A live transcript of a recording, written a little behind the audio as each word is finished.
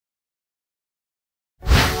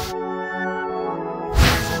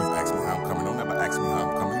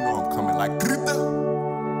like Grita.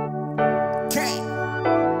 Gang.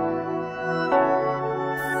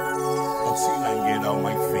 Don't see nothing get out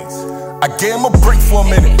my face. I gave him a break for a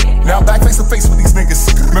minute. Now I'm back face to face with these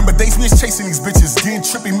niggas. Remember days we was chasing these bitches, getting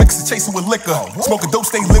trippy, mixing, chasing with liquor. Smoking dope,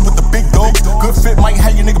 stay live with the big dogs. Good fit might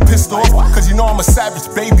have your nigga pissed off, cause you know I'm a savage,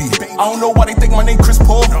 baby. I don't know why they think my name Chris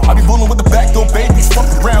Paul. I be bullying with the backdoor babies. Fuck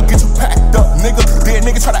around, get you packed up, nigga. Dead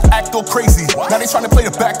nigga try to act all crazy. Now they trying to play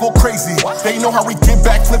the back all crazy. They know how we get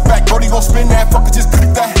back, flip back. Brody gon' spin that, fucker just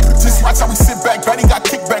click that. Just watch how we sit back. Betty got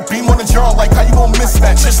kicked back, beam on the jaw, like how you gon' miss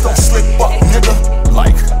that? Just don't slip up, nigga.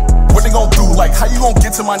 Like, what they gon' do? Like, how you gon'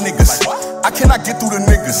 get to my niggas? I cannot get through the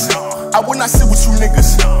niggas. I would not sit with you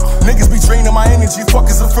niggas. Niggas be draining my energy, fuck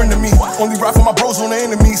is a friend of me. Only ride for my bros on the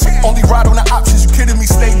enemies. Only ride on the options, you kidding me?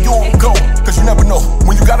 Stay on go, cause you never know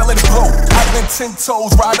when you gotta let it blow. I've been 10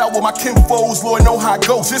 toes, ride out with my kinfolds, Lord know how it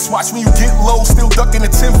goes. Just watch when you get low, still ducking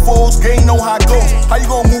the 10 folds, game know how it goes. How you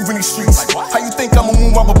gon' move in these streets? How you think I'ma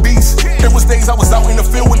move? I'm a beast. There was days I was out in the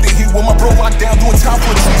field with the heat, with my bro locked down doing time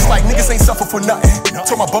for the streets. Like niggas ain't suffer for nothing.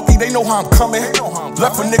 Told my bumpy, they know how I'm coming.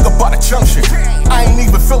 Left a nigga by the junction, I ain't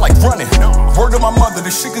even feel like running. Word of my mother,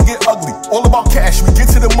 this shit can get ugly. All about cash, we get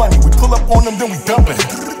to the money. We pull up on them, then we dumping.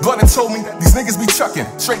 Blood and told me, these niggas be chucking.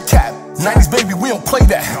 Straight cap, 90s baby, we don't play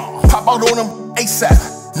that. Pop out on them ASAP.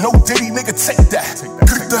 No Diddy, nigga, take that.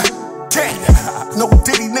 Gang. No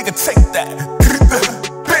Diddy, nigga, take that.